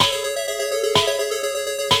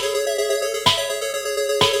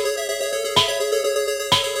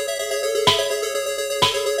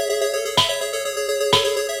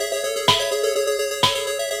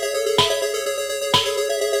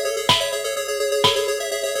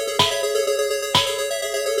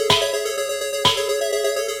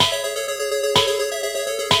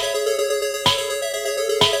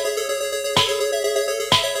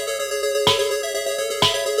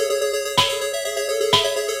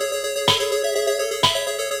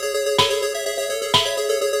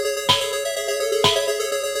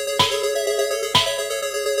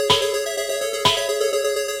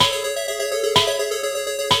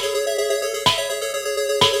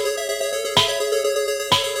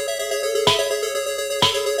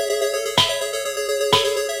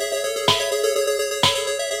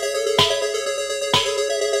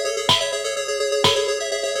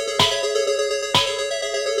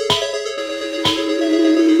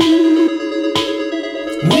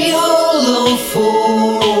We hold on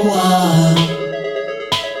for a while.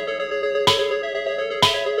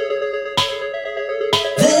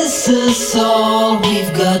 This is all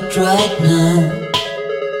we've got right now.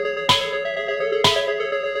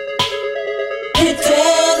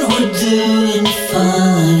 Pretend we're doing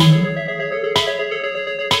fine.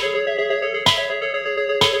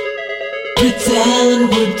 Pretend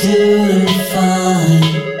we're doing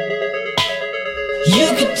fine. You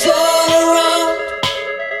could turn around.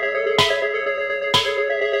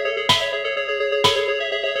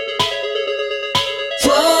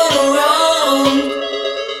 Turn around.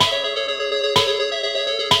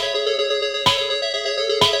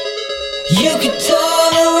 You could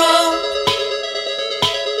turn around.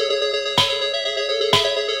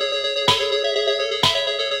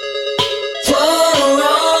 Turn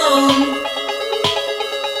around.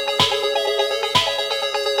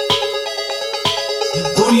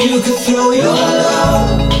 Or you could throw your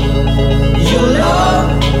love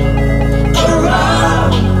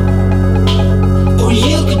around. Or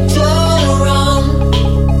you could turn around.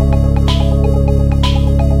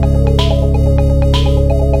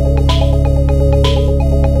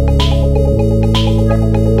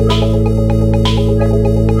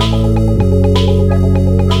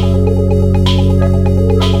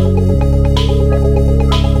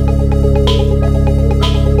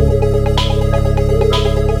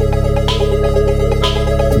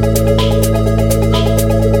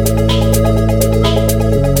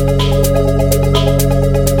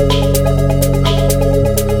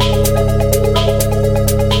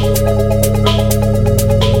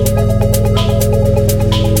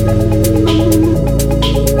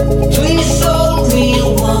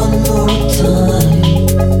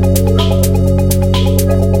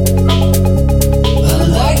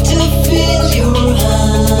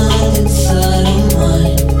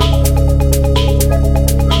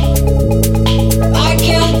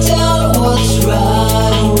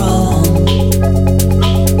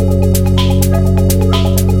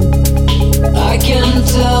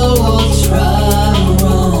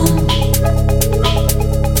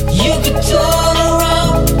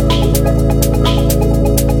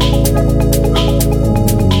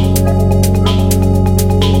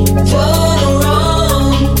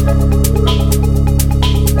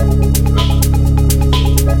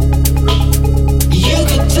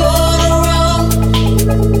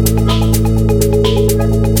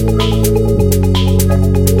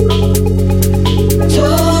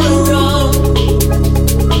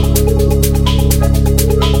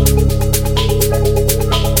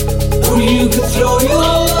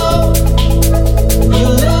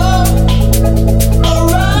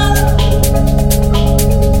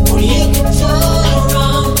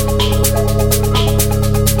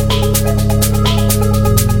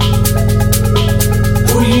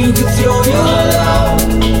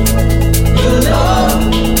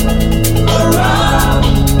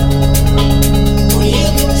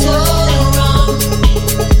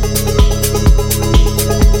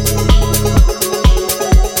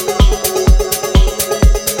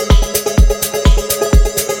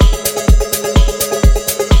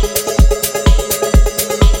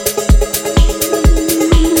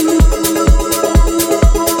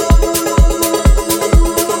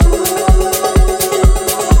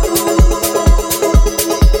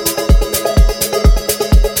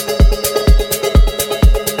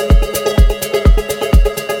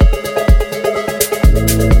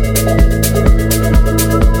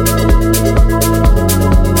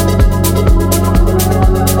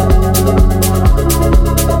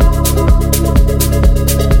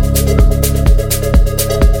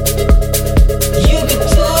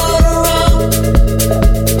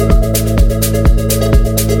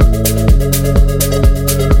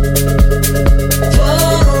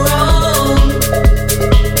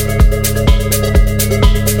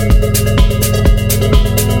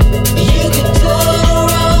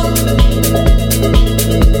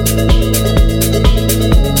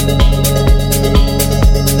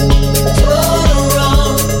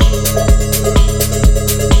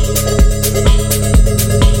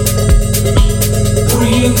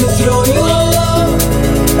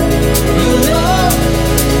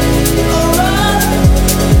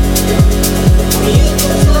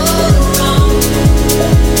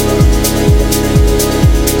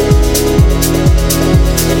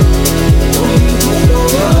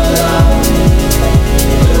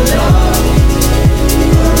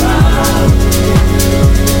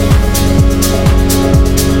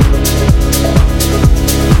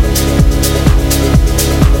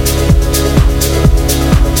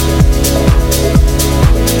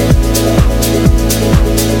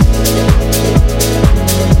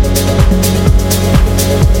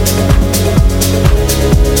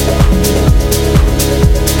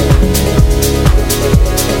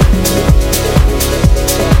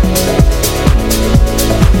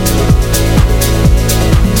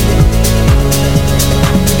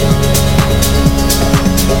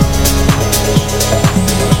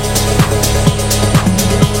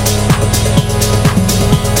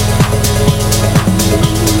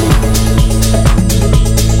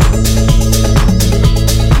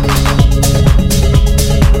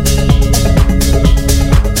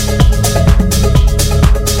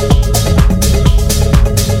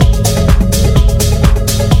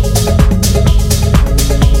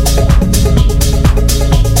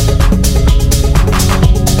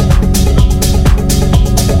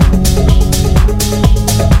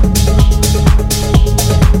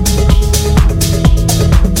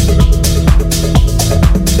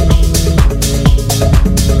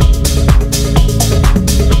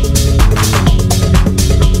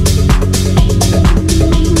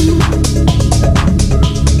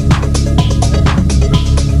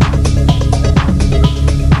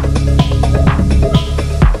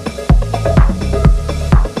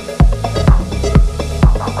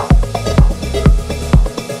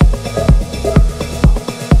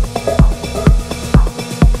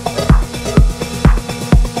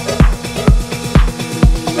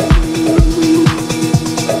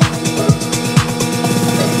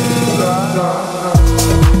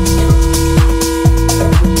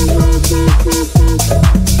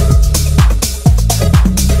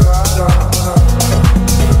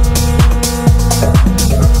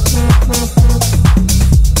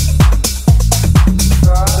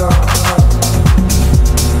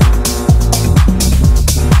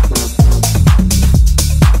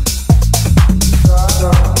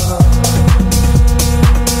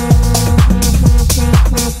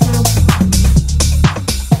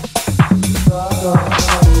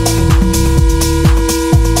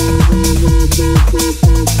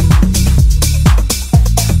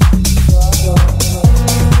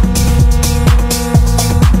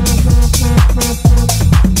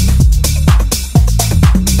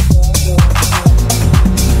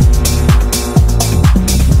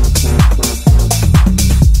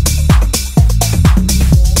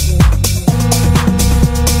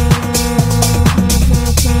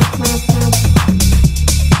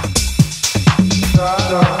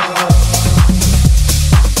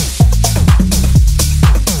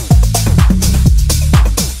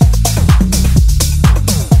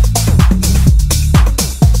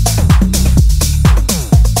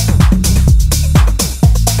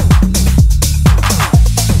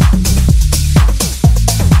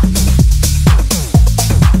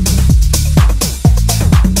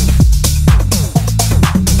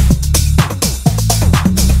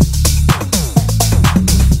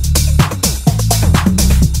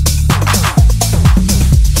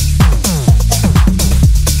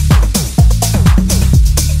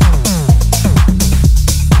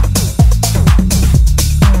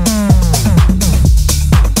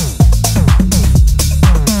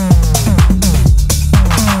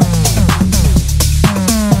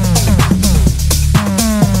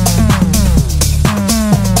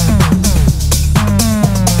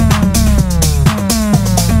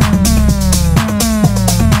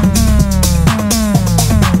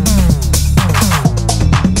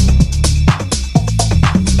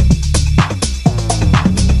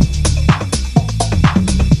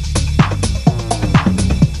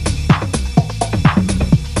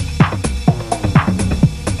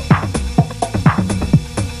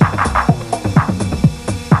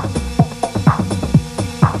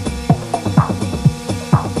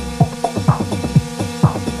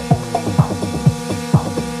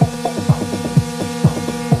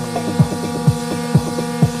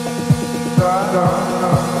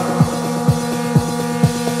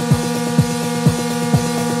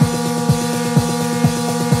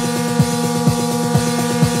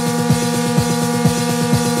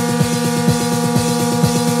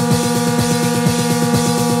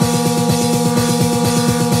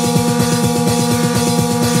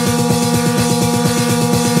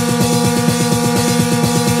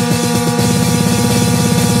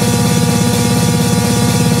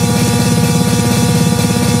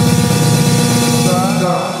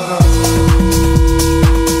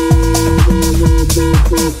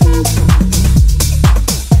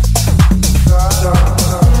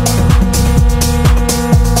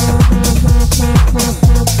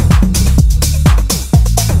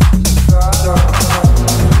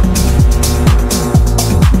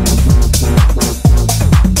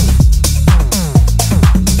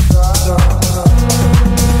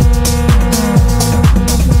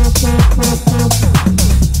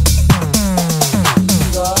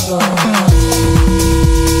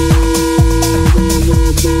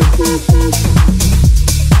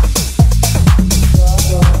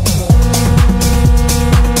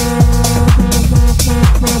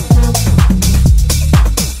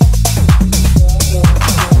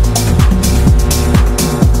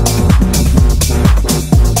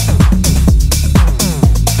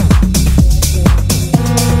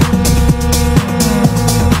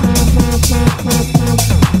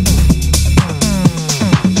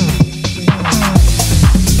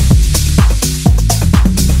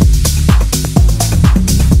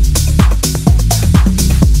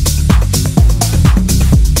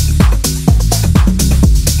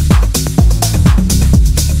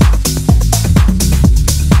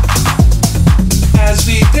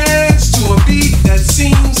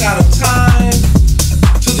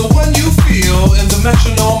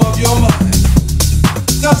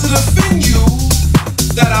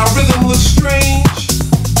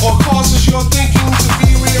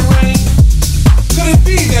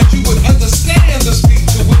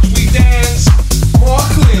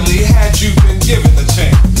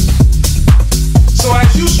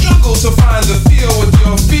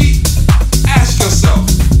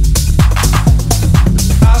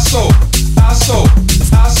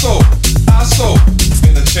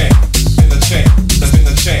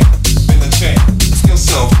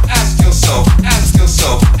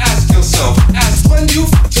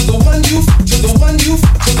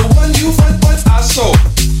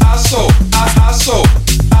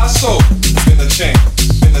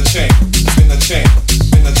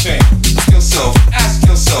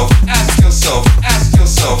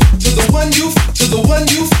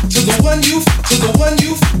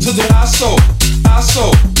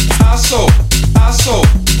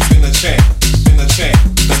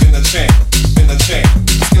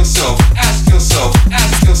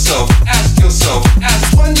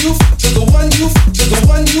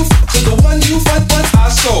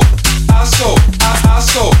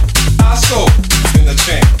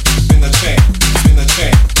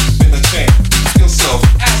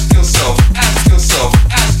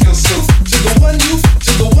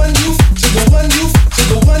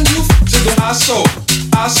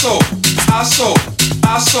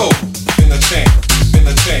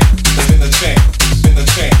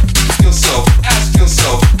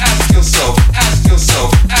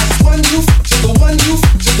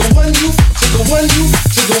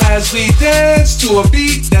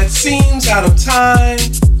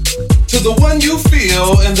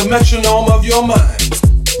 Metronome of your mind.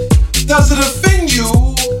 Does it offend you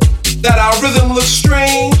that our rhythm looks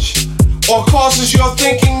strange or causes your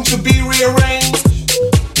thinking to be rearranged?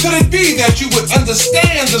 Could it be that you would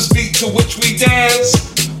understand this beat to which we dance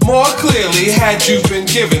more clearly had you been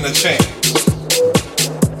given a chance?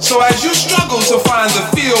 So as you struggle to find the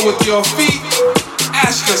feel with your feet,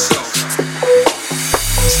 ask yourself,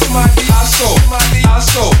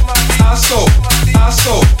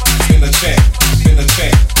 in a chant, in a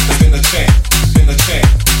chant, in a chant, in a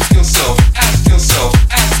chant. Ask yourself,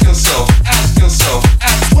 ask yourself, ask yourself,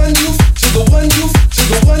 ask one you to the one you to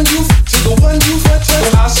the one you to the one you.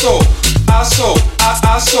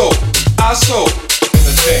 I so, in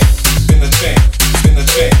a chant, in a chant, in a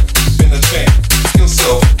chant, in a chant.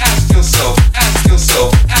 Ask yourself, ask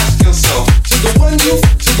yourself, ask yourself, to the one you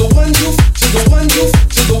to the one you to the one you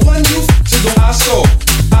to the one you to the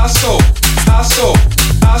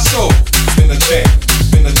I so, in a chant,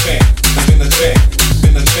 in a chant, in a chant,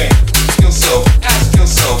 in a chant. Ask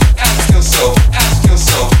yourself, ask yourself, ask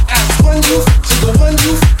yourself, ask one you to the one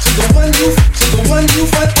you to the one you to the one you.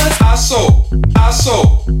 What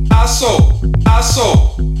I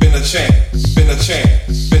so, in a chant, in a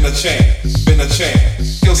chance, been a chance, been a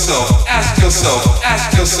chance. Yourself, ask yourself,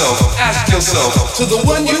 ask yourself, ask yourself. To the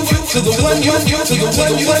one you, to the one you, to the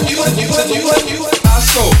one you, to the one you. I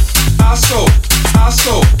so, I so, I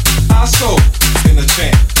so, I so. Been a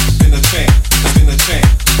chance, been a chance, been a chance,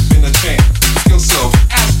 been a chance. Yourself,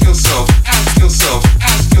 ask yourself, ask yourself,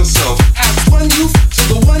 ask yourself. Ask one you, to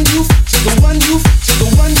the one you, to the one you, to the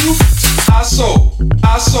one you. I so,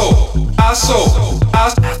 I so, I so,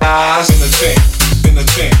 I been a chance, been a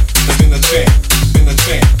chance, been a chance, been a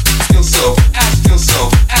chance. Yourself, ask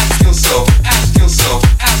yourself, ask yourself, ask yourself.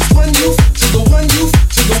 Ask one you, to the one you,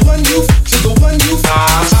 to the one you, to the one you.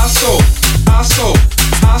 I so, I so,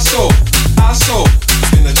 I so, I so.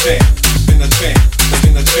 Been a chance, been a chance,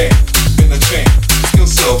 been a chance, been a chance.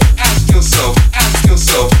 Yourself, ask yourself, ask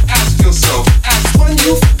yourself, ask yourself. Ask one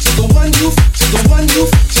you, to the one you, to the one you,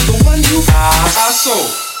 to the one you. I so,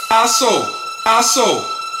 I so, I so,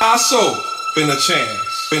 I so. Been a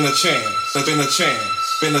chance, been a chance, been a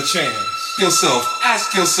chance, been a chance. Yourself,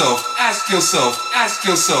 ask yourself, ask yourself, ask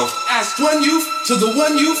yourself. Ask one you, to the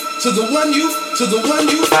one you, to the one you, to the one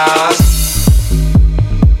you. Ask.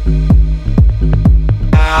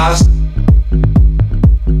 Ask.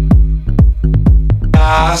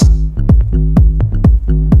 Ask.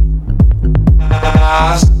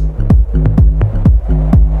 Ask.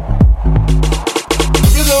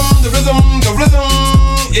 The rhythm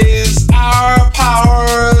is our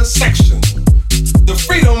power section. The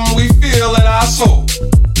freedom we feel in our soul.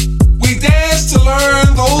 We dance to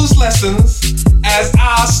learn those lessons as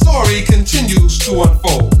our story continues to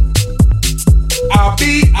unfold. Our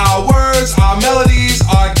beat, our words, our melodies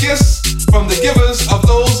are gifts from the givers of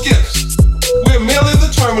those gifts. We're merely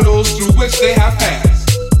the terminals through which they have passed.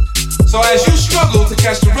 So as you struggle to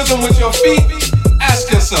catch the rhythm with your feet,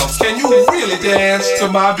 ask yourself, can you really dance to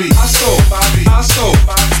my beat? I so, I so,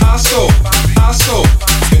 I so, I so.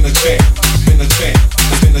 Been a chance, been a chance,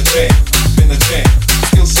 been a chance, been a chance.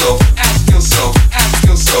 Yourself, ask yourself, ask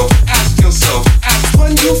yourself, ask yourself. Ask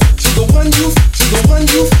one you, to the one you, to the one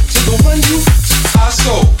you, to the one you. I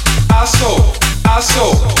so, I so, I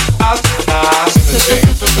so, I so. Been a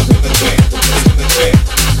chance, been a chance, been a chance,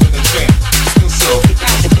 been a chance. Yourself,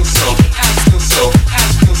 ask yourself, ask yourself,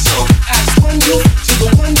 ask yourself. Ask one you, to the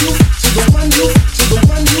one you, to the one you, to the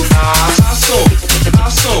one you. I so, I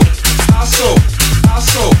so, I so, I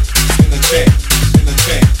so. Been a chance, been a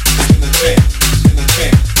chance, been a chance, been a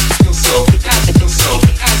chance. Yourself, ask yourself,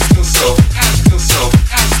 ask yourself, ask yourself.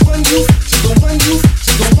 Ask one you, to the one you,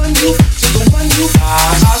 to the one you, to the one you.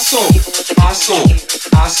 I so, I so,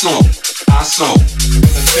 I so, I so.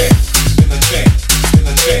 Been a chance, been a chance, been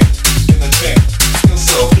a chance, been a chance.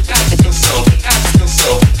 Yourself, ask yourself, ask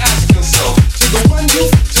yourself, ask yourself. To the one you,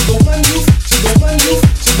 to the one you, to the one you,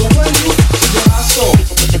 to the one you, to the I so,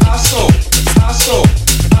 I so, I so,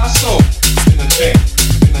 I so. Been a chance,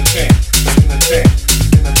 been a chance, been a chance,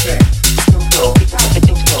 been a chance. Yourself, ask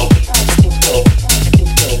yourself, ask yourself, ask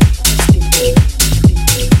yourself.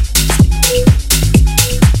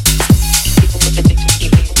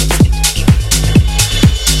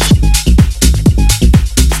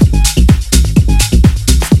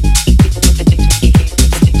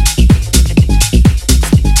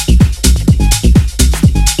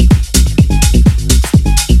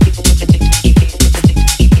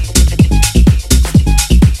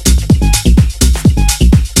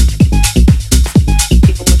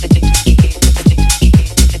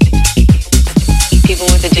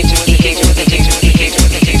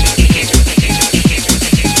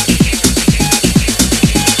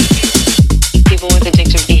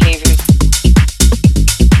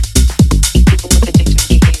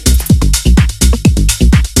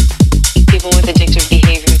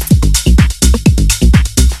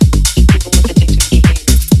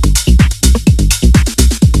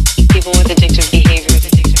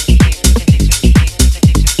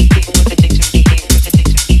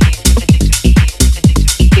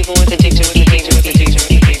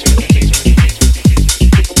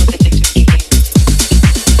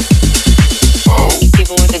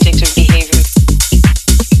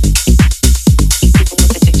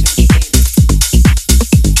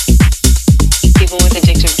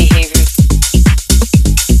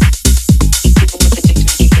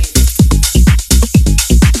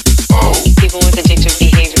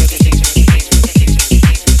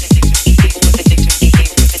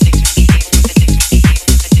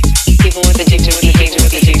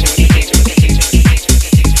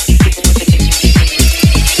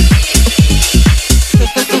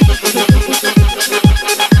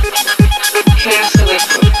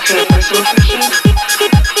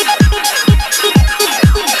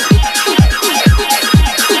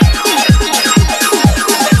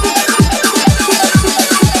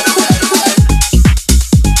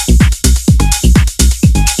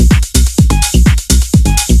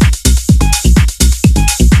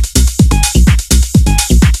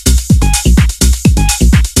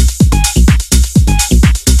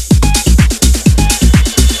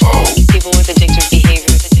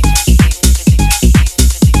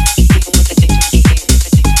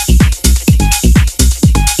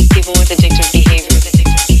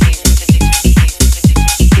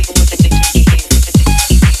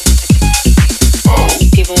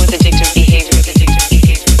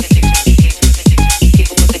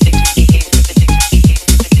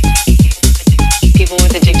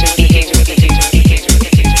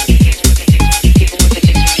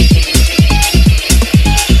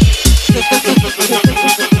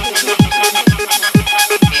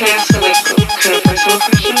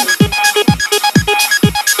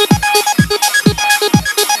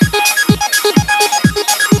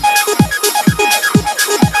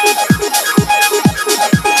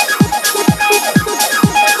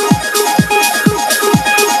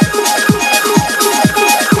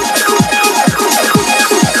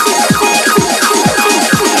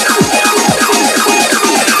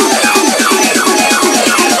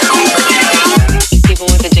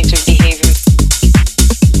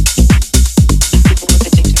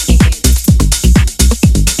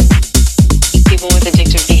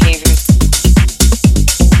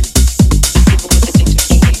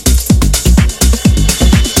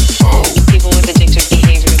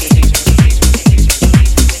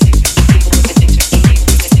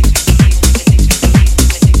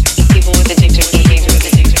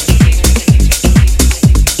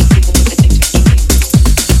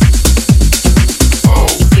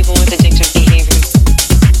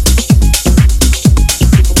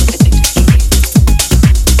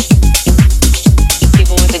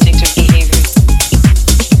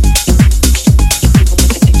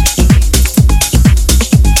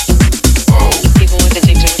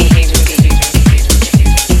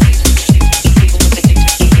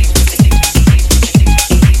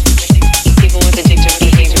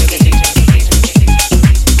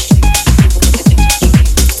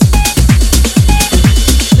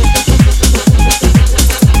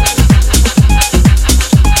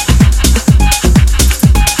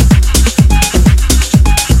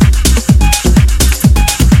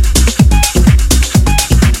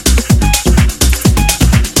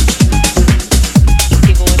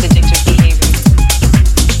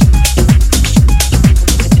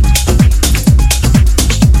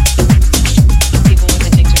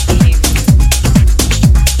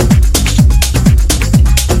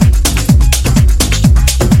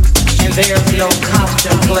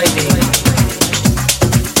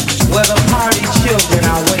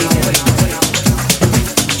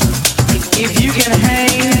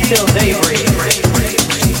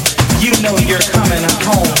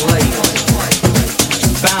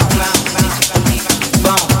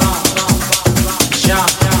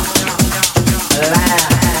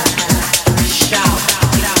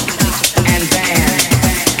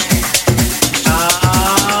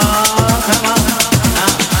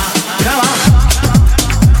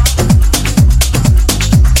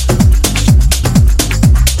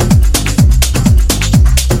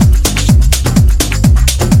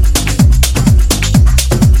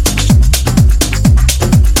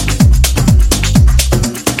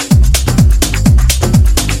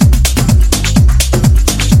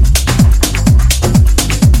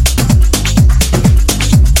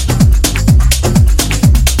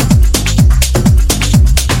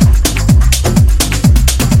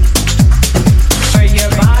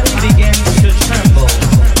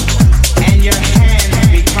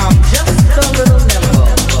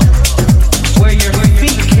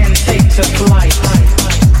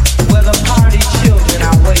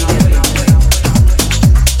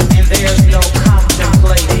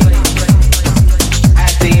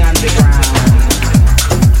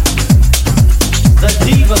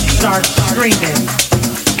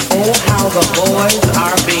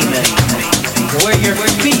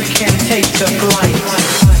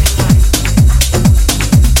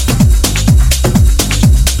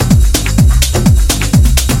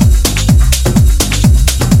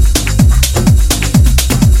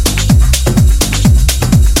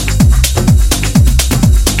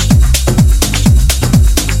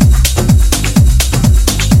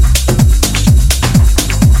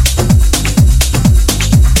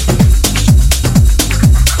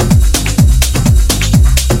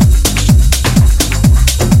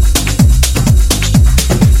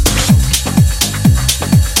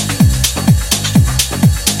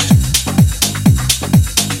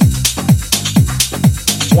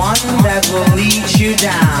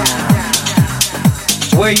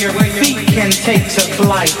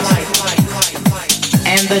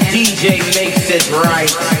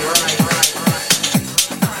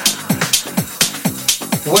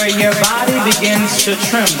 To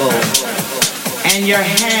tremble and your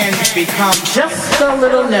hands become just a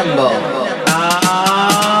little nimble.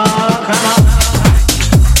 Come on.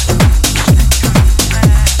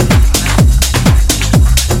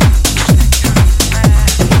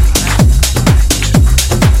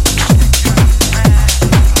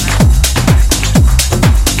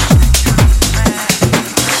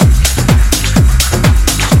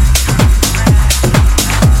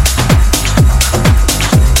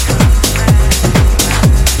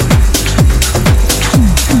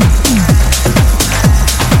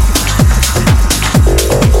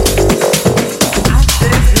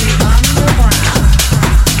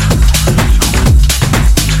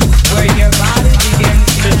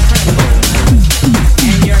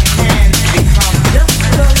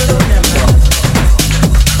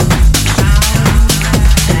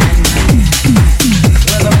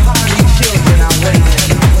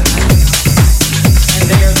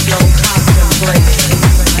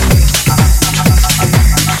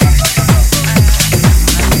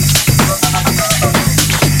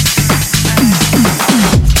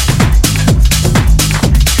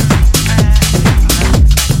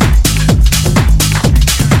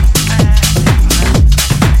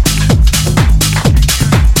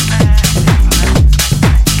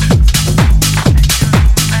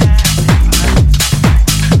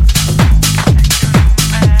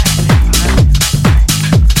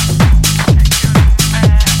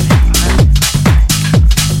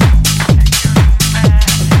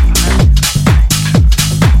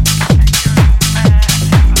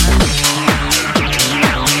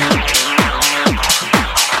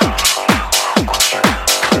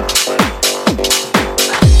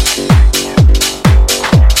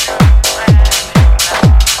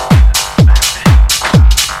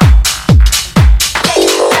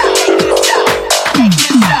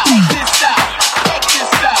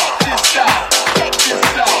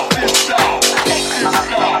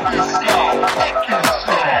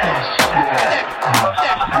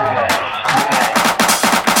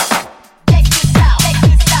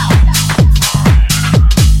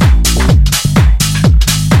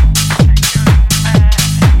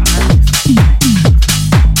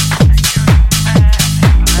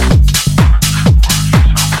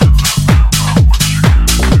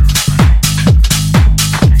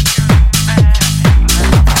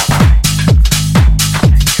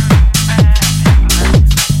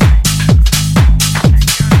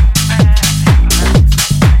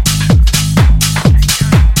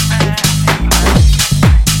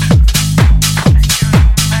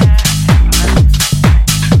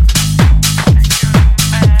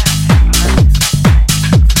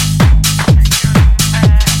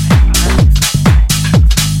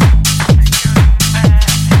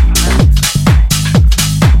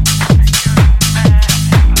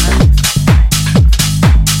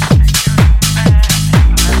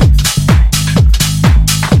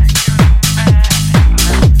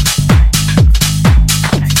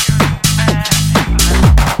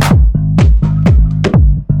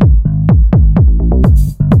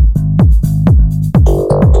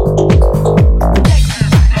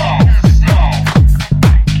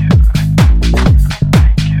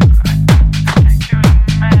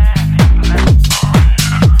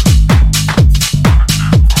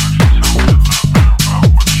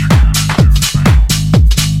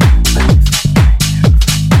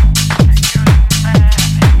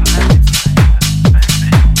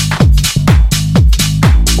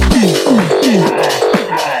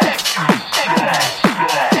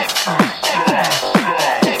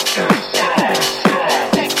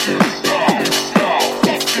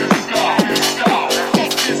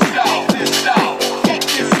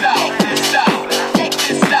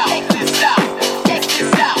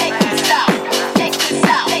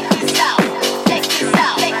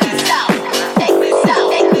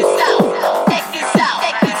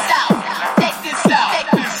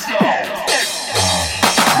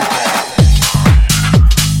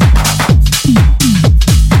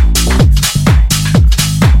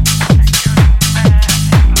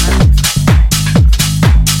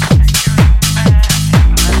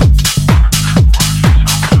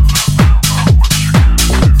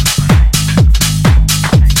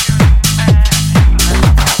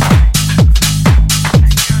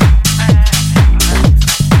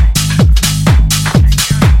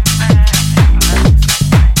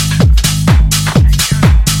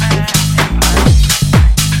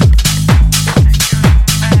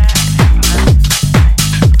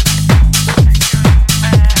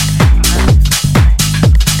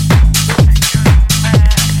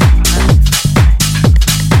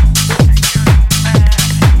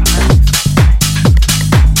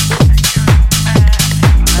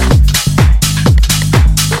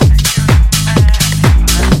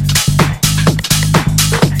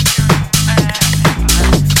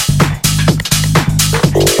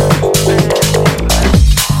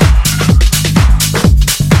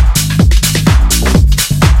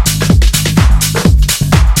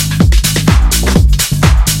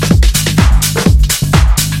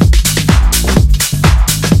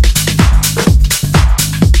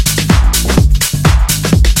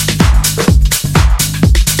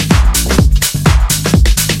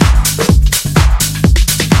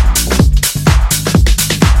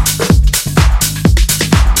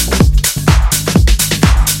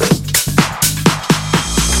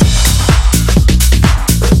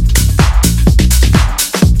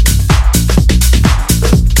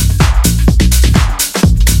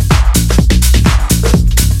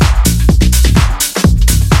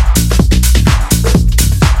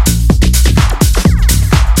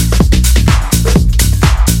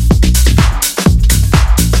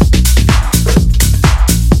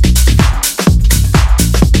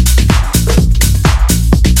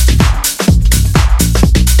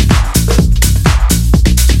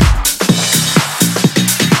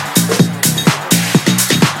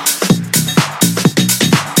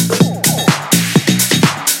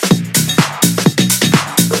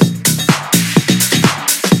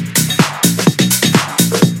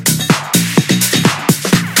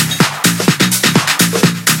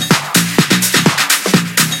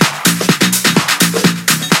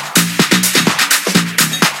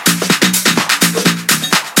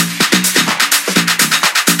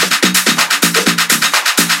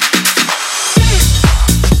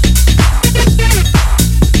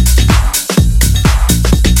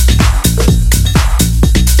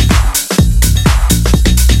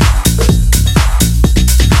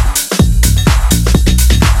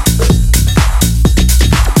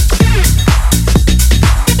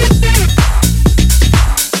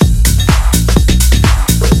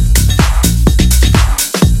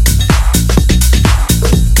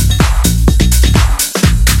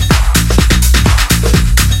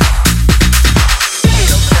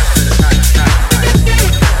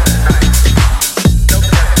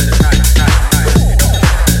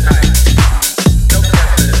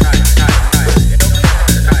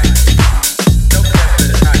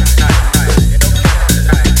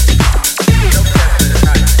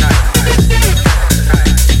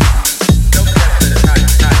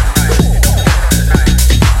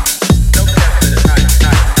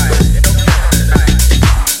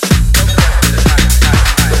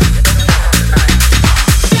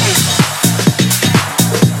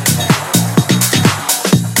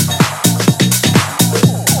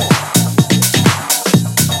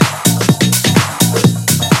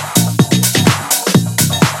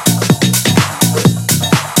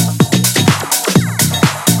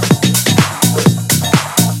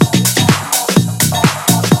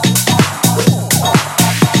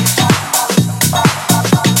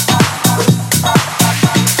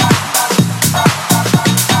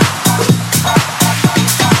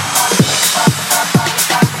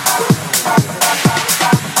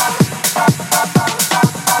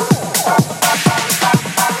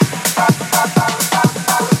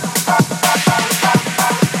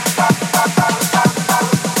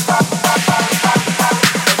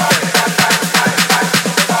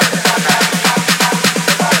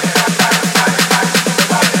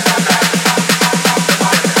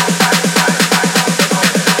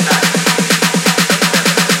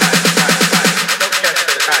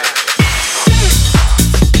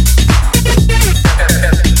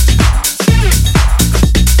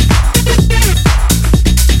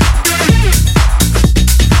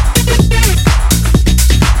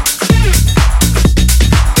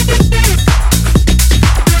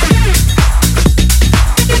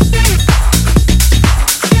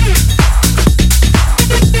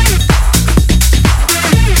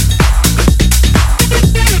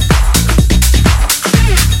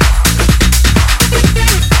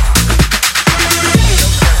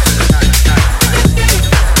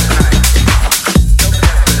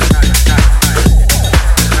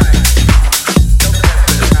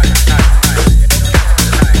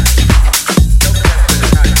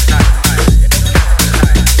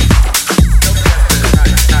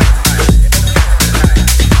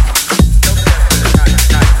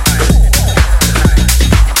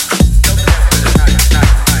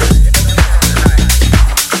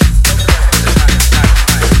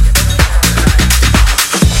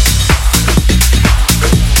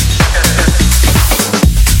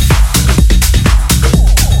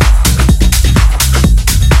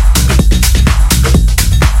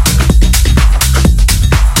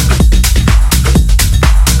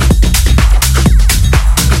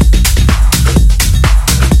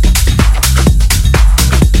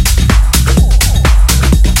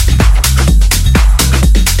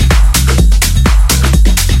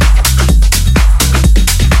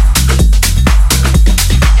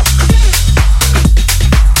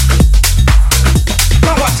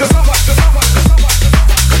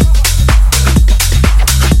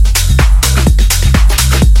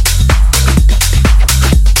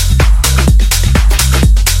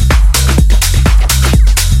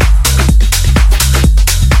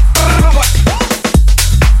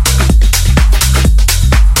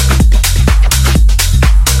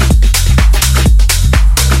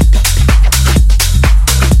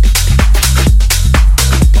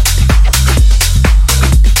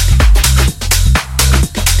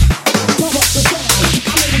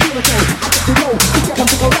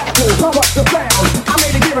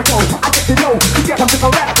 you know, you guess I'm just a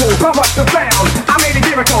radical. Come watch the sound, I made a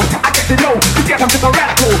miracle. I guess you know, you guess I'm just a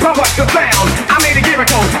radical. Come watch the sound, I made a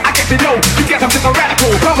miracle. I guess you know, you guess I'm just a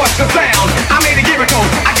radical. Come watch the sound, I made a miracle.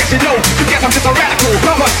 I guess you know, you guess I'm just a radical.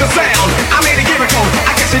 Come watch the sound, I made a miracle.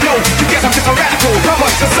 I guess you know, you guess I'm just a radical. Come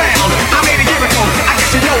watch the sound, I made a miracle. I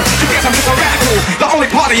guess you know, you guess I'm just a radical. The only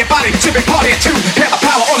part of your body should be party at 2. Get the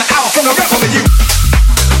power on the hour from the rebel in you.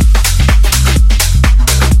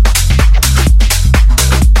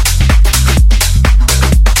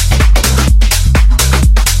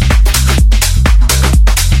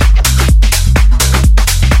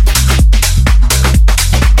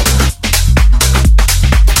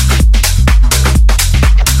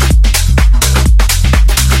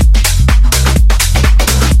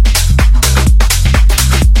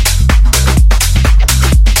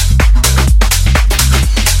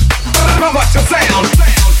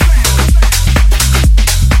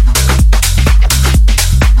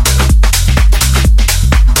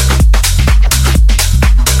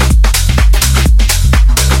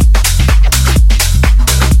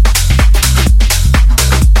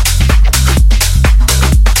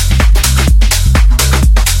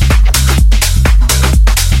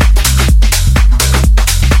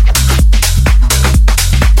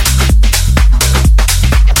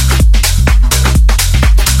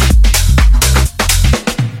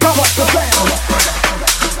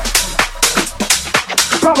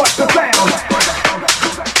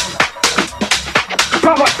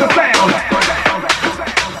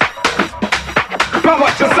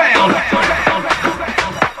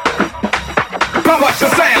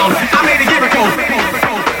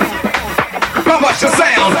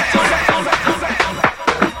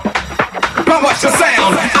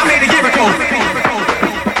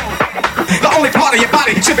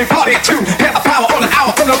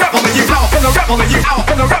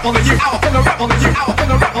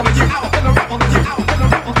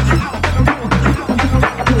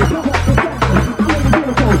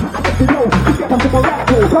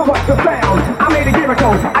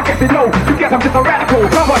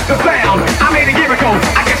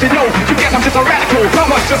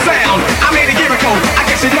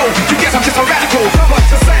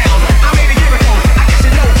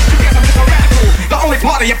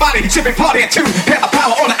 Should be party at 2. Get the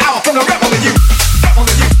power on the hour from the rebel in you.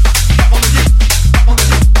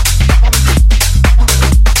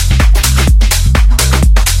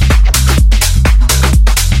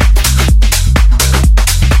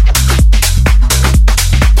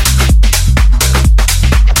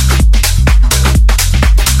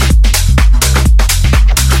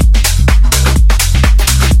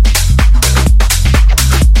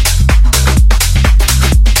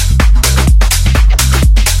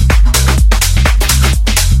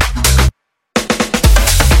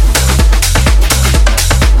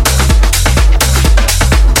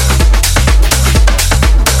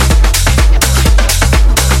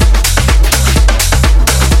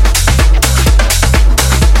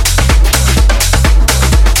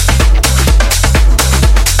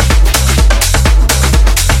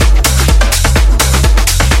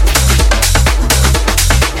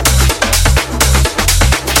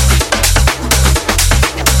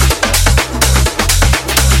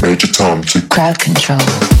 Crowd control.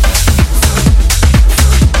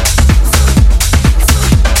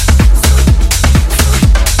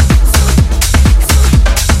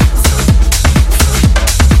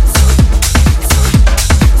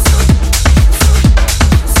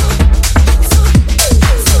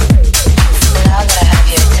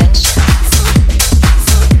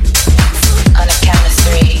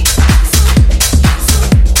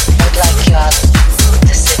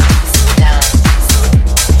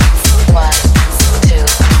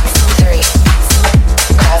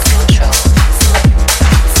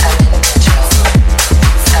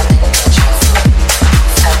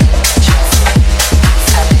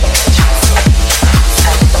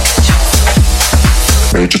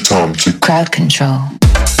 Crowd control.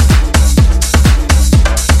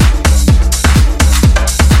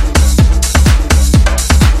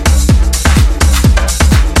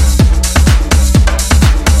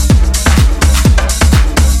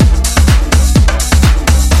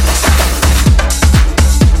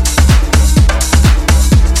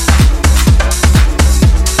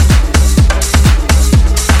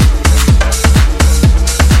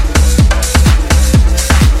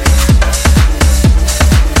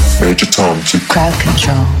 Crowd control.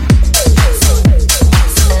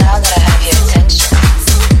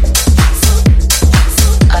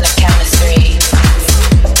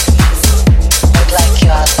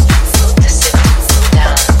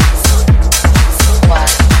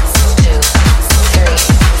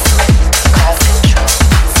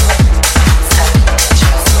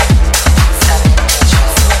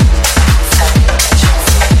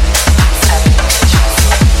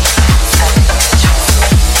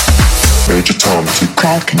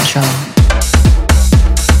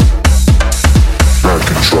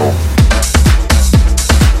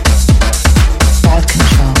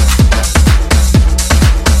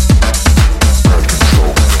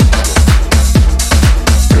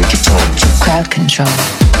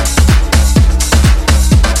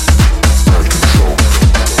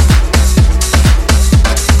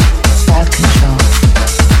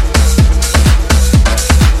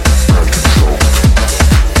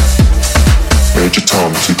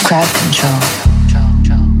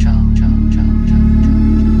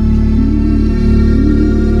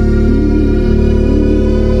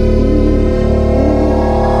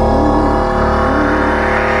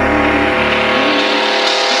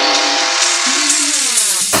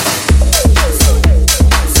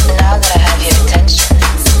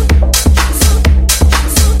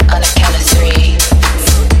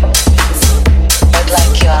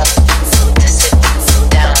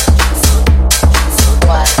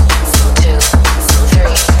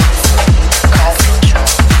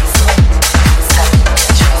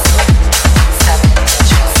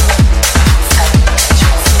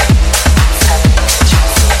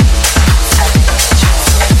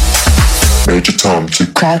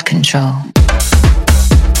 Crowd control.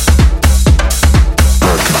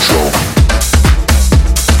 Crowd control.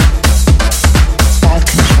 Crowd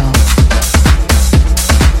control.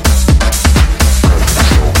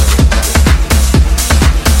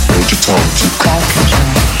 Hold your tongue to crowd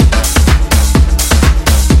control.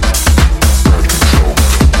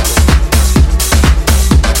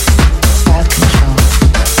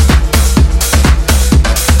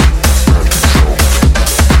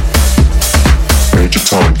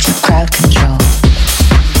 Time to crowd control.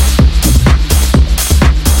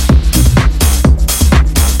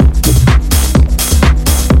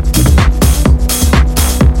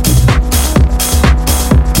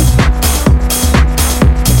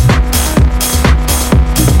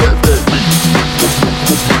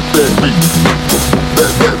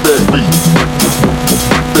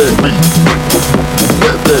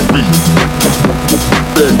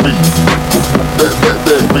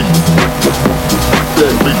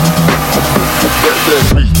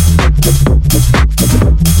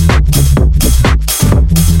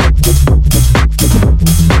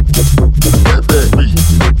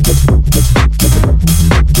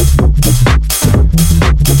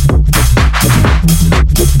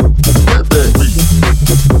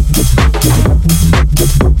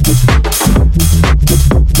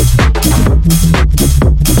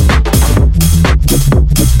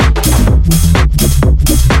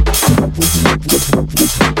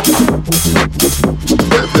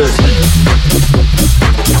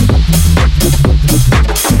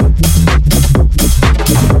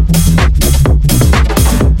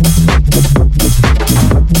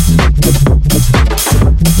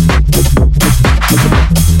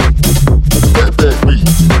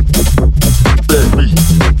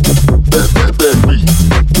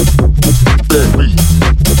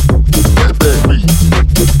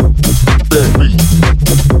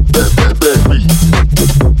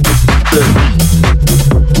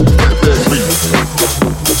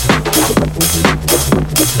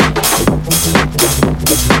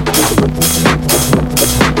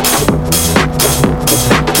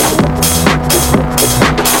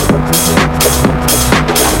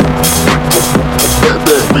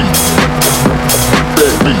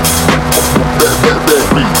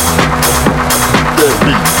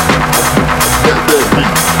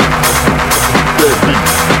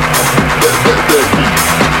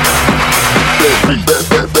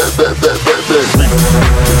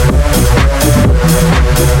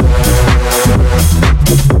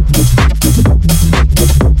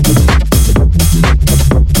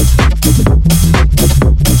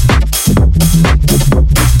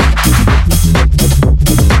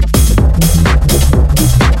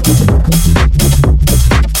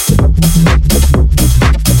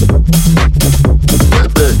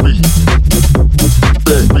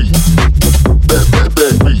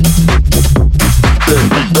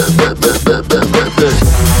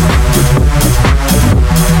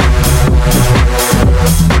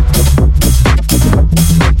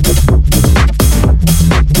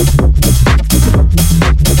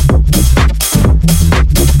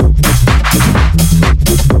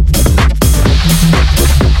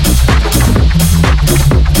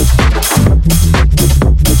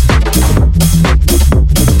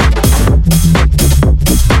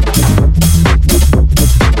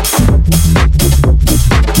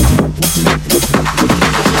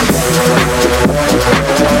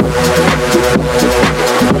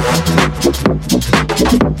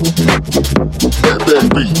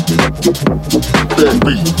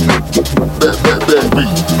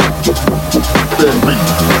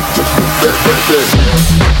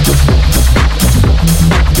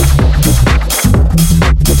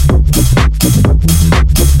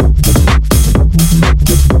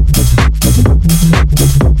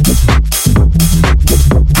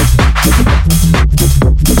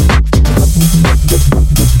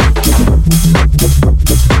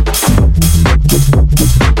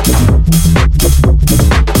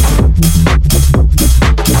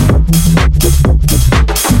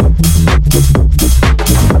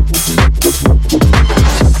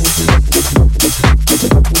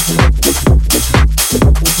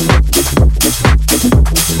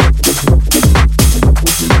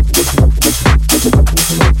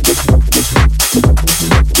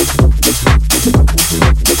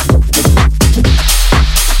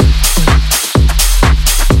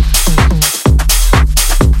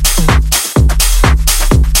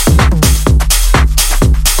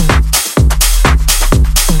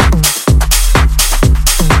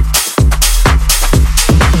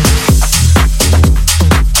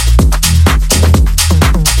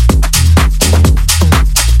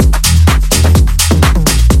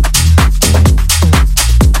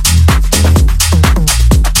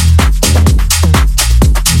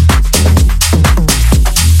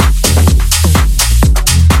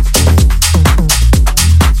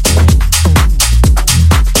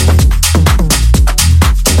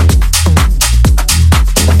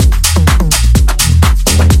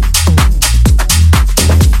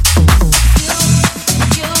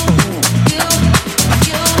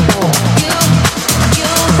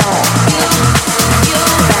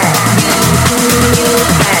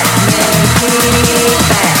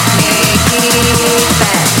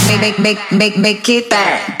 Make it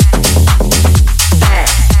bad.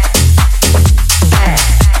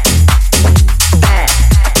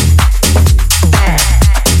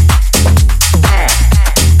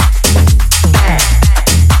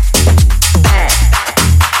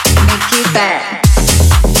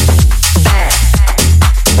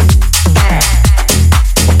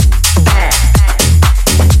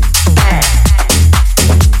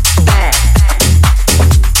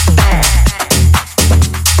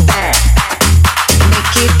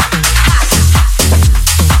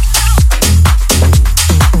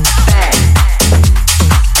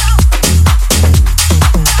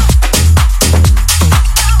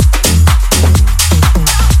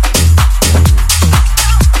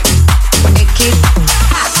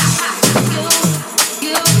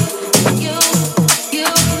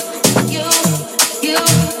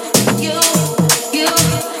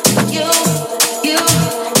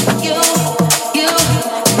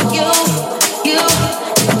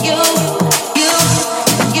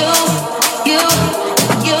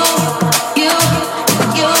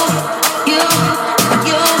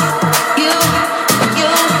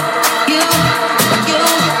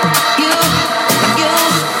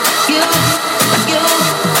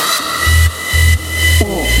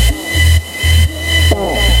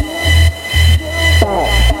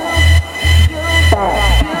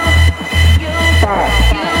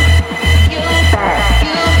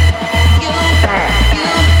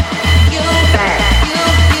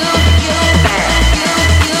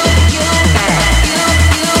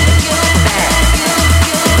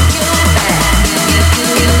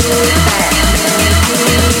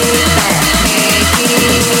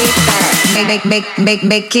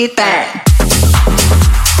 Make it bad.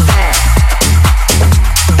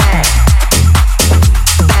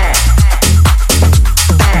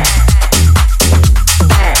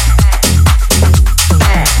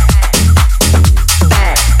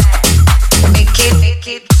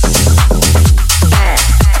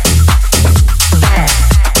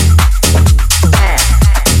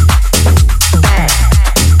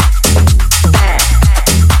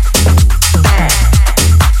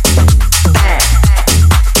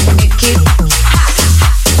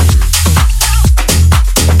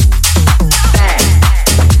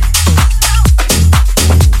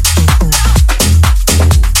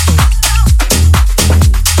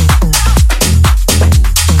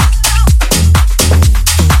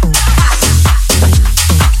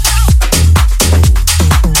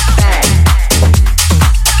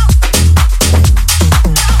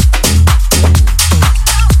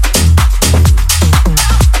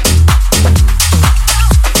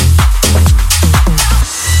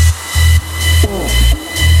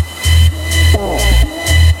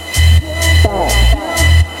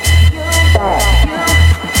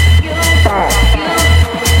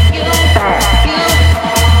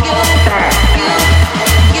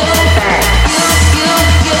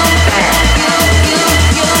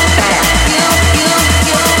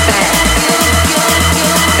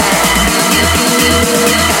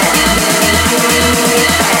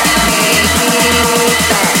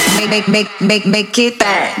 Make it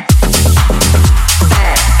bad.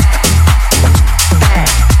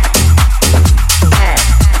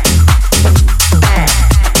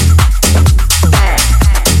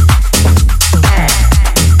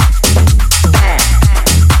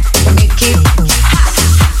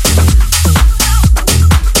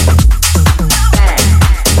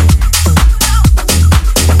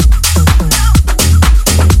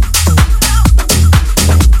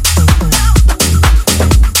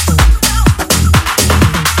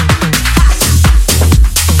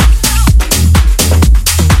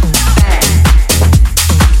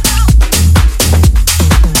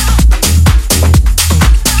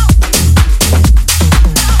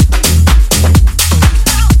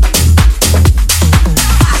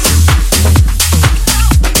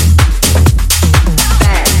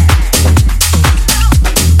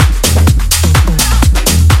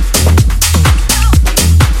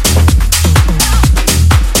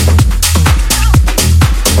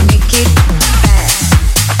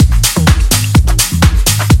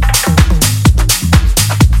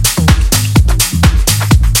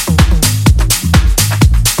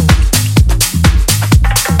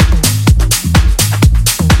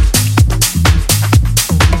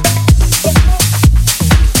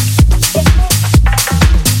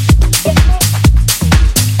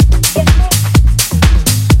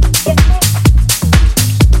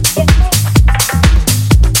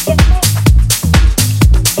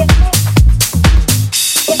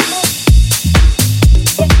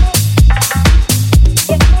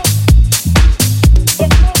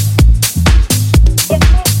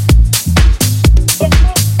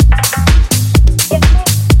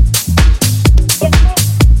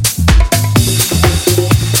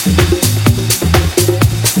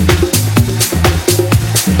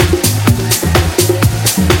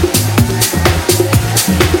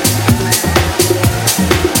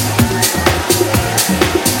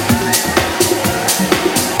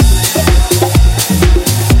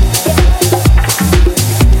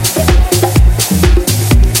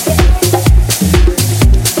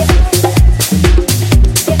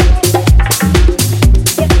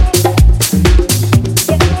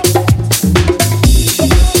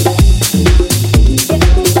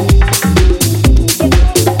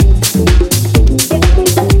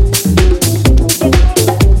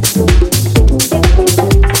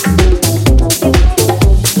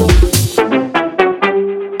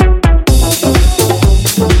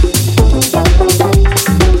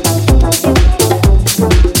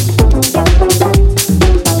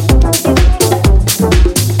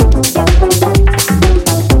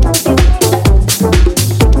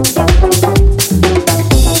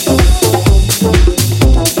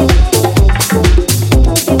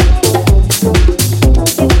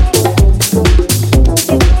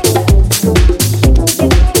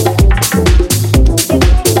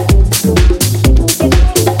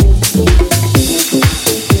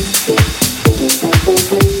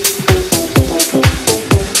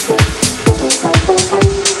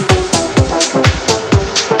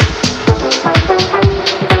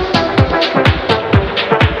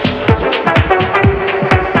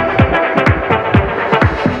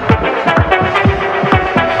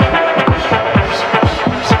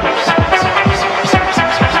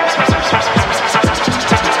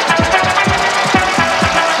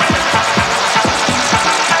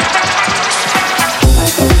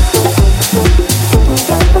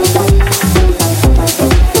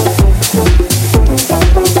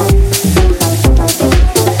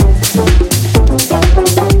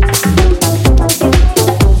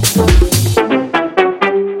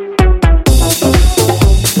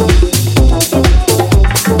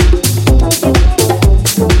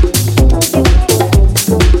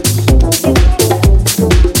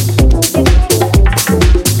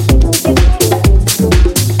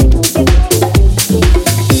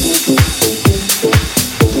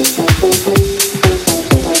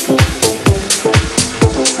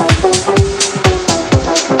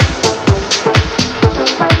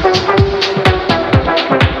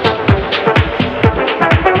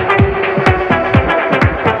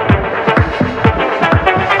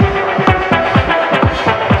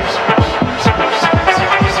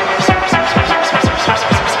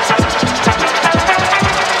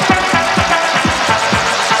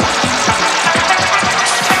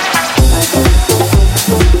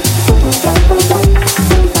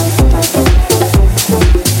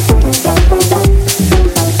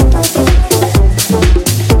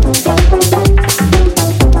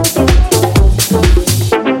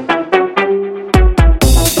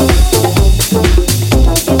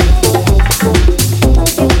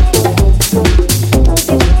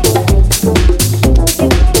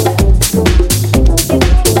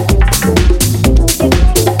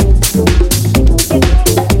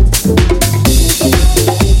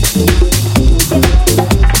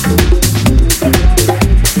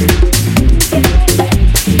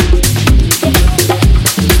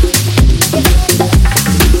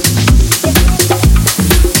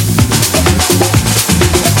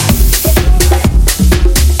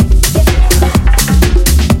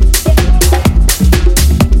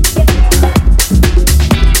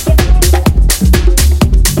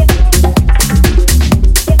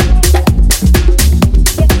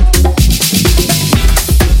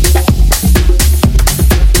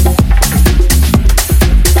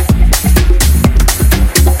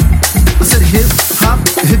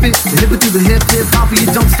 hopper, you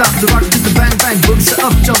don't stop the rock to the bang bang boogie. So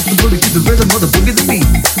up jump the boogie to the rhythm of the boogie the beat.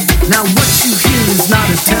 Now what you hear is not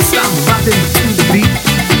a test, I'm rocking to the beat.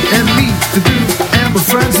 And me, the groove, and my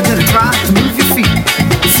friends are gonna try to move your feet.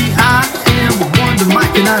 See, I am Wonder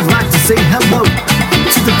Mike, and I'd like to say hello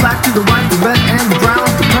to the black, to the white, the red, and the brown,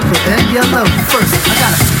 the purple, and yellow. First, I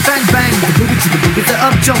gotta bang bang the boogie to the boogie, the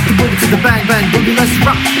up jump the boogie to the bang bang boogie. Let's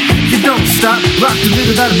rock. You don't stop, rock the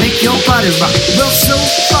rhythm that'll make your body rock. Well, so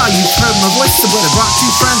far you've heard my voice, so but I brought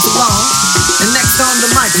two friends along. And next on the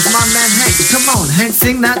mic is my man Hank. Come on, Hank,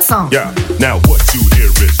 sing that song. Yeah, now what you hear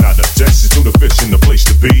is not a test, it's to the fish in the place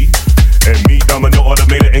to be. And me, domino,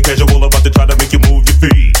 automated, and casual, about to try to make you move your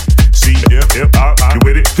feet. See, hip hop, you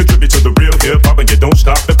with it? Contribute to the real hip hop, and you don't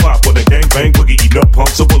stop the pop for the gang bang boogie, eating up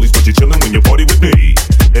punks or bullies, but you're chilling when you party with me.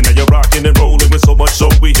 And now you're rocking and rolling with so much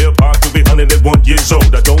soul. We hip hop to be 101 years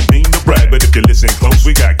old. I don't mean to brag, but if you listen close,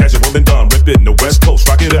 we got casual and done ripping the West Coast.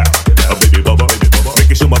 Rock it out, baby bubba,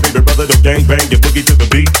 making sure my baby brother don't gang bang and boogie to the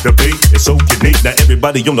beat. The beat is so unique. Now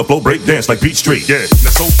everybody on the floor break dance like Beat Street. Yeah.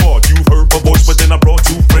 Now so far you've heard my voice, but then I brought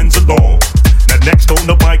two friends along. Now next on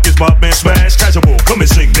the mic is my man Smash Casual. Come and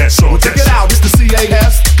sing that song. Well, check it out. It's the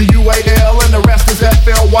CAS, the UAL, and the rest is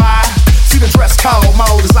FLY. See the dress code,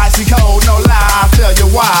 mode is icy cold. No lie, I'll tell you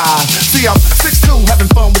why. See, I'm 6'2", having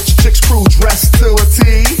fun with your chick's crew, dressed to a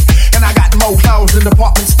T. And I got more clothes in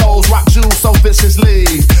department stores, rock jewels so viciously.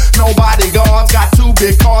 No bodyguards, got two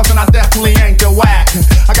big cars, and I definitely ain't the whack.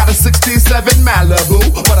 I got a 67 Malibu,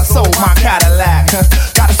 but I sold my Cadillac.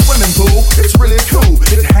 Got a swimming pool, it's really cool.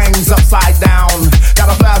 It hangs upside down. Got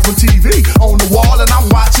a plasma TV on the wall, and I'm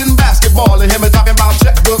watching basketball. And him and talking about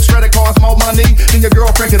checkbooks, credit cards, more money than your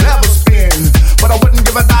girlfriend could ever spend. But I wouldn't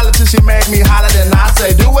give a dollar till she made me holler. Then I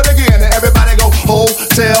say, do it again, and everybody go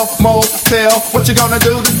hotel, motel. What you gonna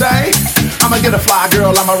do today? I'ma get a fly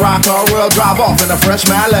girl, I'ma rock her world, drive off in a fresh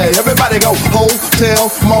Malay. Everybody go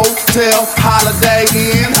hotel, motel, Holiday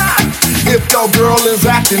Inn. If your girl is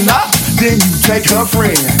acting up, then you take her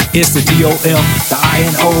friend. It's the DOM, the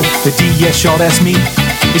INO, the DS, y'all, that's me.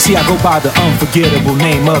 You see, I go by the unforgettable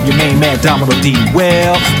name of your main man, Domino D.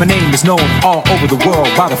 Well, my name is known all over the world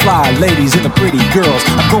by the fly ladies and the pretty girls.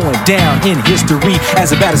 I'm going down in history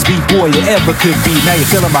as the baddest B-boy you ever could be. Now you're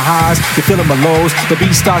feeling my highs, you're feeling my lows. The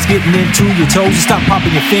beat starts getting into your toes. You stop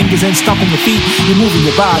popping your fingers and stomping your feet. You're moving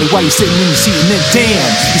your body while you're sitting in your seat. And then damn,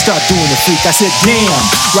 you start doing the freak. I said damn,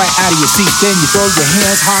 right out of your seat. Then you throw your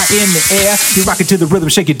hands high in the air. You rock it to the rhythm,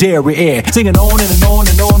 shake your dairy air. Singing on and on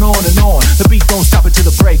and on and on and on. The beat don't stop until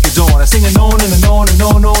the break is on. I'm singing on and on and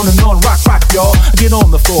on and on and on. Rock, rock, y'all. Get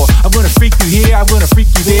on the floor. I'm gonna freak you here. I'm gonna freak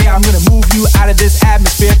you there. I'm gonna move you out of this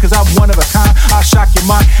atmosphere, cause I'm one of a kind. I'll shock your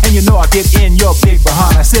mind, and you know I'll get in your big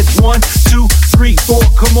behind. I said 1, 2, 3, 4.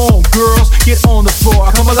 Come on, girls, get on the floor.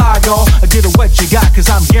 I come alive, y'all. I get a what you got, cause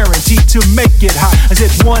I'm guaranteed to make it hot. I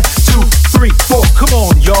said 1, 2, 3, 4. Come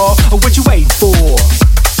on, y'all. What you waiting for?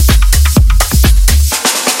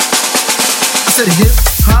 I said hip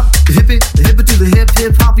hop, the hip it to the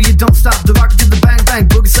hip hop. You don't stop the rock to the bang bang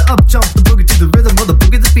boogie. So up jump the boogie to the rhythm of the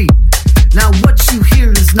boogie the beat. Now what you hear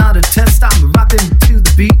is not a test. I'm rocking to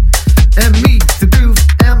the beat, and me, the groove,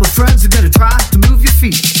 and my friends are gonna try to move your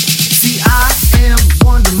feet. See, I am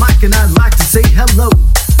Wonder Mike, and I'd like to say hello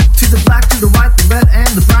to the black, to the white, the red, and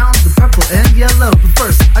the brown, the purple, and yellow. But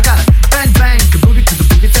first, I gotta bang bang the boogie to the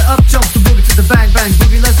boogie, to up jump the boogie to the bang bang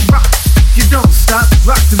boogie. Let's rock. You don't stop,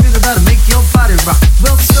 rock the rhythm that'll make your body rock.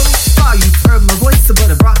 Well, so far you've heard my voice, but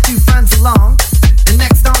I brought two friends along. And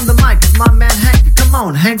next on the mic is my man Hank. Come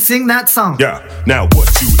on, Hank, sing that song. Yeah, now what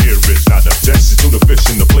you hear is not a test, it's to the fish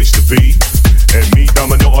in the place to be. And me,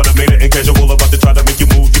 domino, automated, and casual, about to try to make you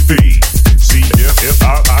move your feet. See, hip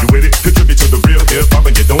hop, you with it? Contribute to the real hip hop,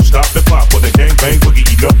 and you don't stop the pop for the gang bang boogie,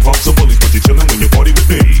 eat up punks or bullies, but you're chilling when you party with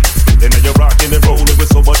me. And now you're rocking and rolling with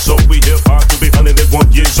so much soul. We hip hop to be 101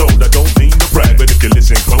 years old. I don't mean to brag, but if you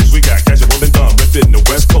listen close, we got casual and dumb ripping the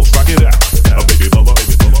West Coast. Rock it out, baby bubba,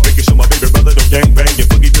 making sure my baby brother don't gang bang and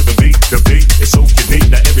boogie to the beat. The beat is so unique.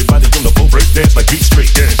 Now everybody on the floor break dance like Beat Street.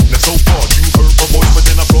 Yeah. Now so far you heard my voice, but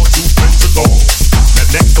then I brought two friends along.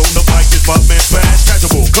 Now next on the mic is my man Smash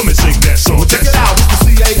Casual. Come and sing that song. Well, check it out. It's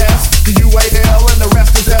the CAS, the UAL, and the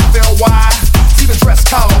rest is FLY. See the dress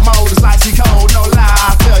code, mode is icy cold. No lie,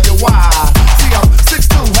 I'll tell you why. See, I'm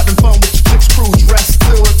 6'2", having fun with your chick's crew, dressed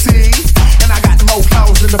to a T. And I got more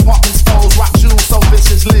clothes in department stores, rock jewels so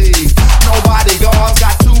viciously. No bodyguards,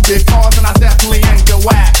 got two big cars, and I definitely ain't the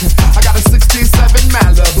whack. I got a 67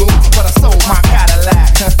 Malibu, but I sold my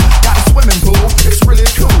Cadillac. Got a swimming pool, it's really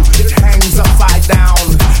cool. It hangs upside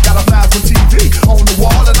down. Got a plasma TV on the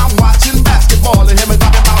wall, and I'm watching basketball. And him and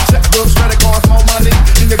talking about checkbooks, credit cards, more money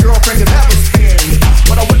than your girlfriend could ever spend.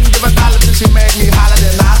 But I wouldn't give a dollar till she made me holler.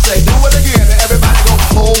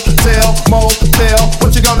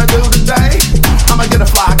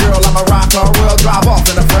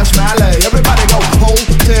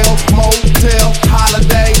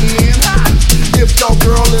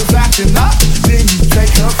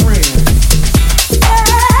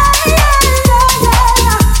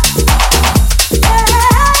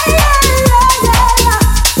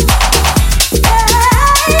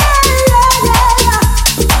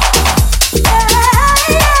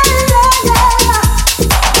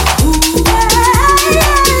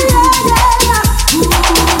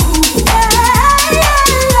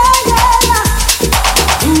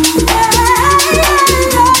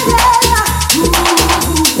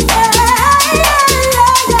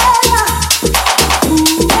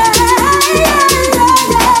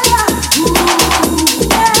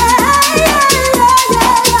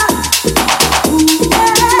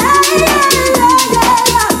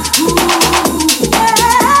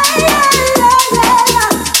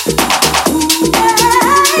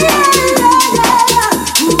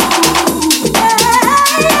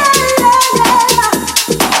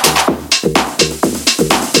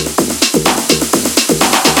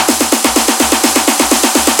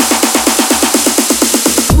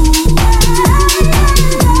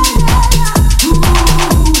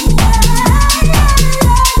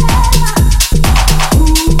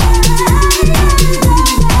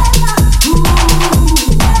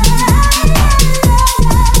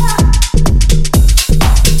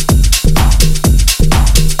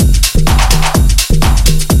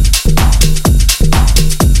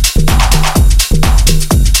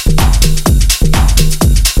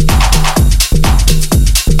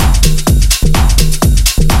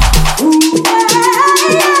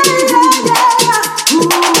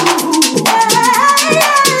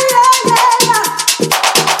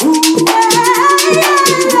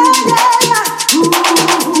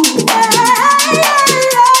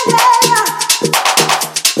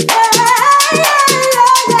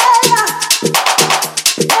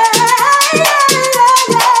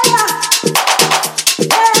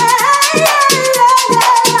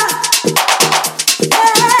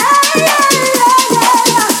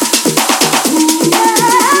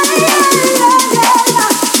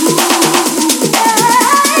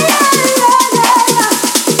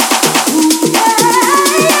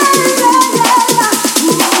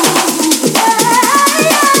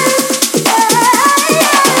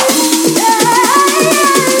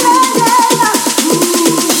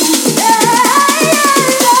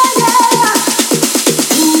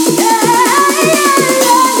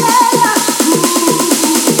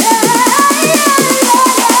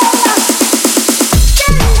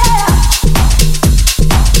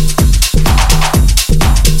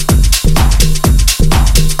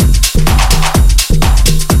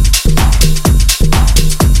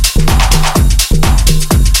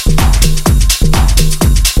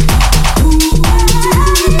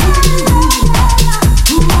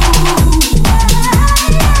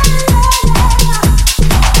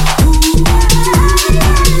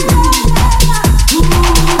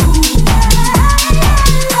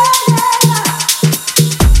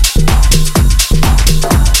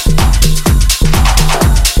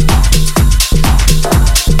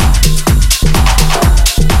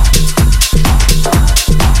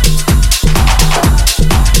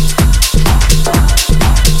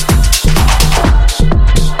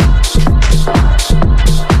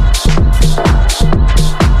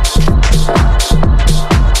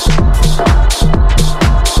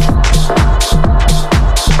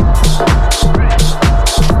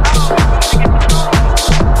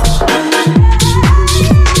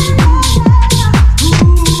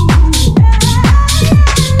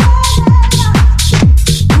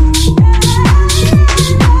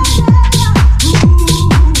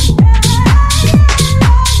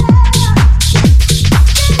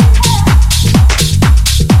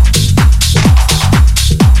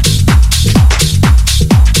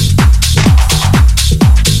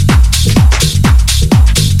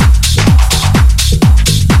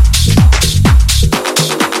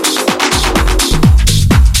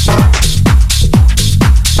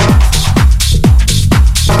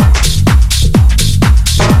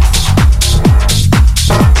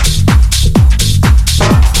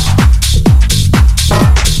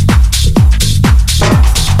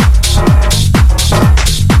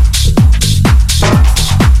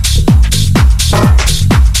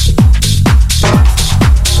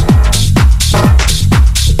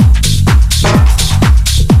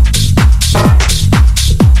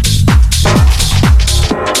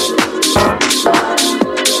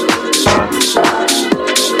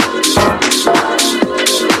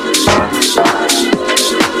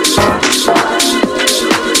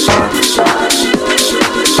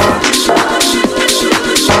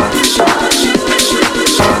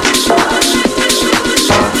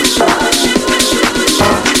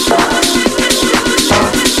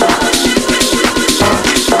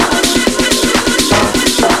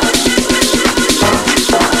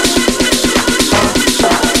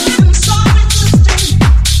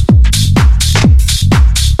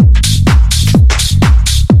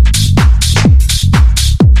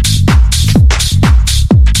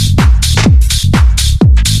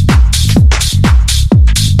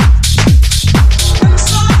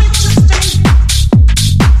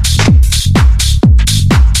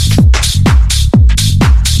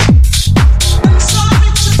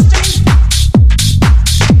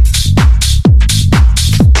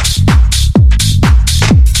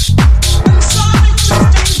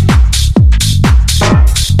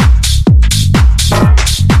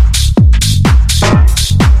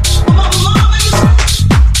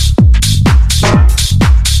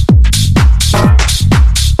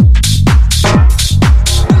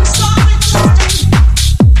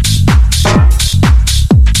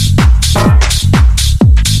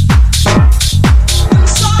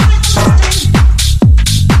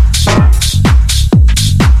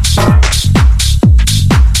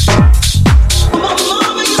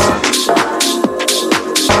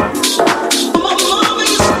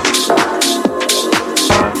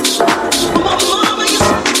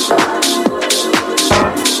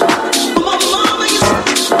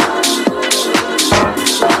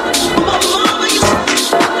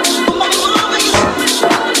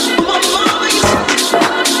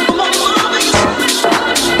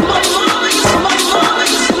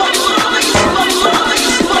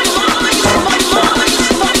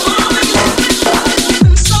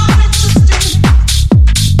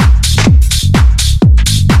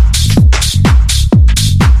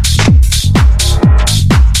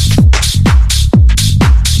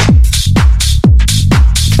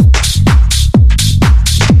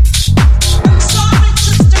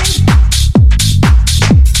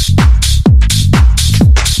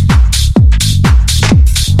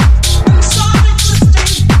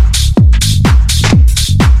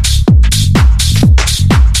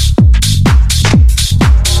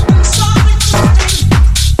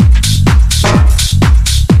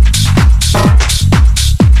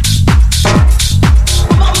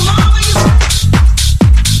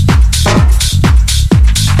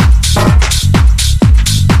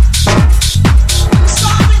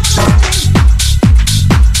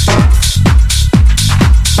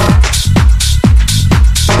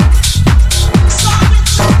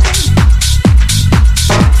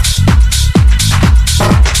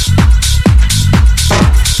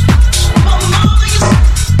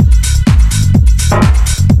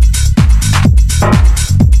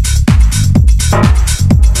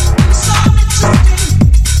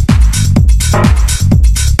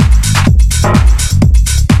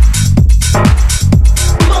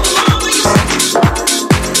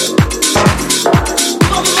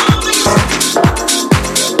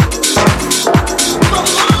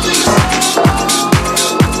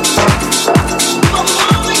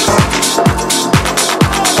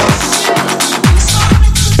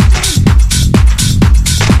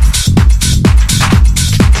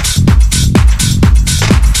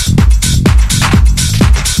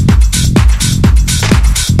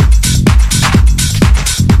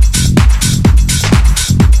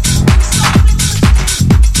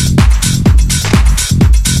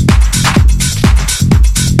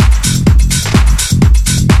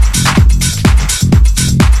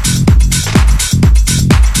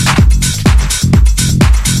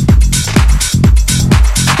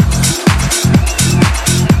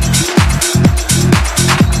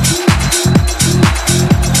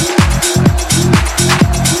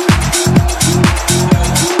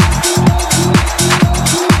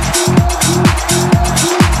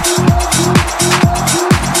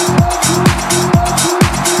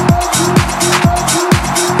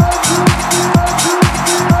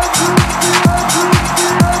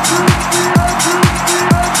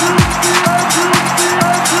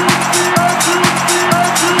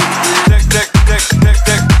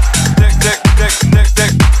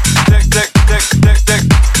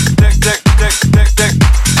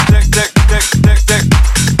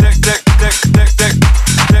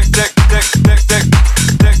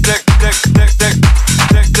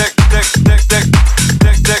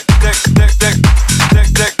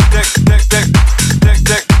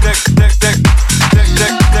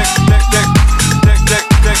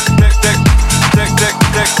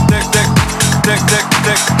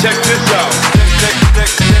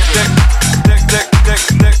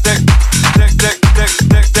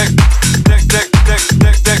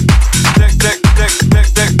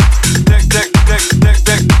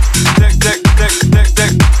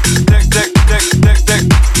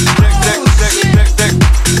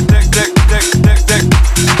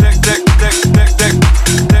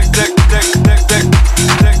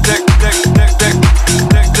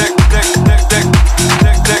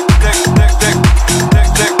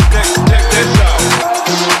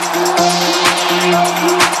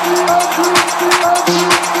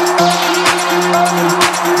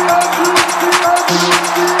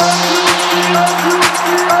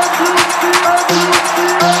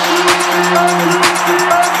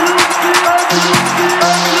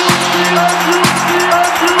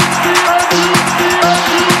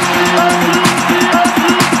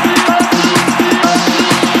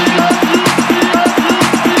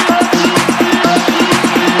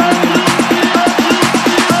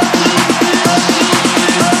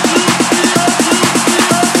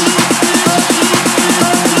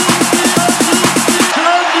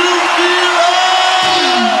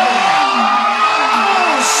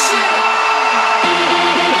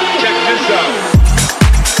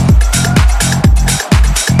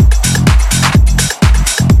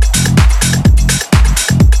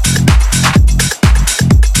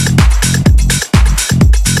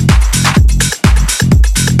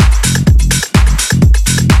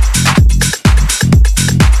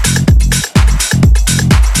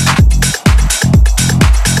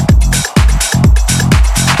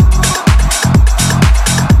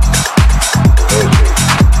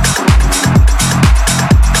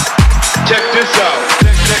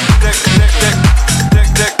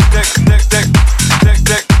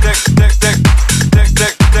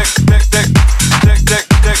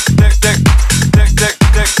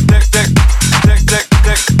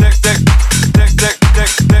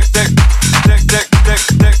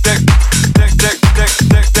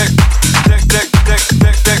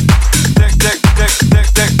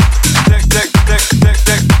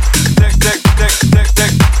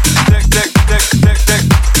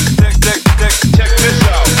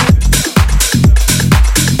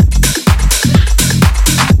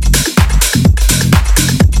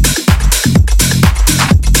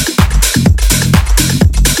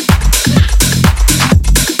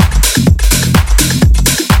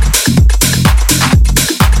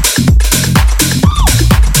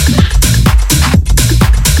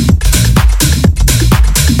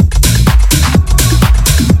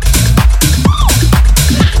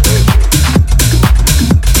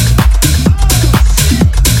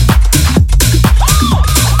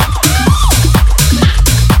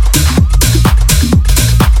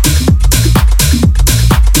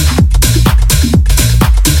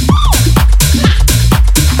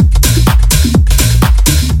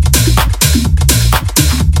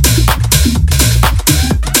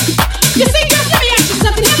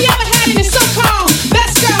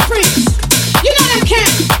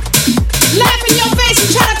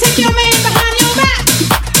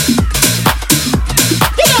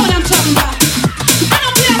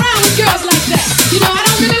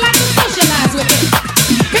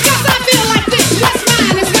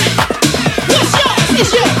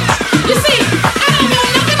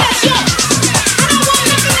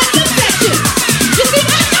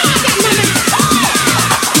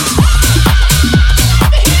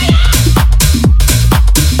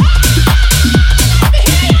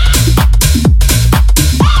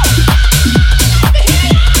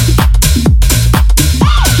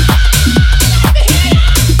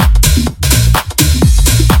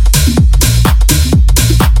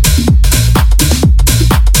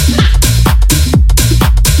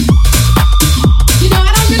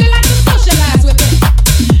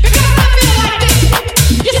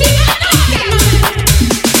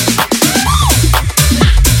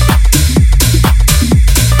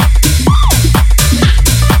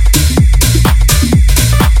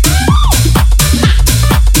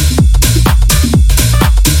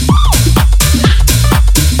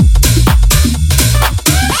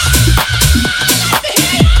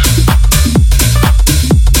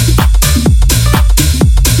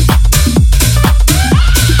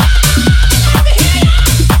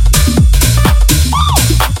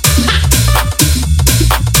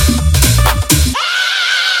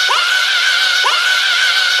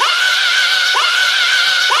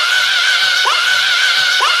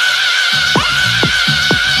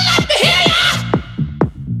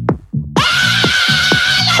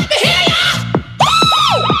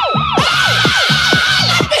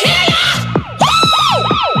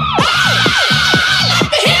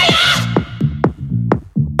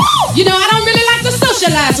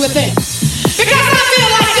 within.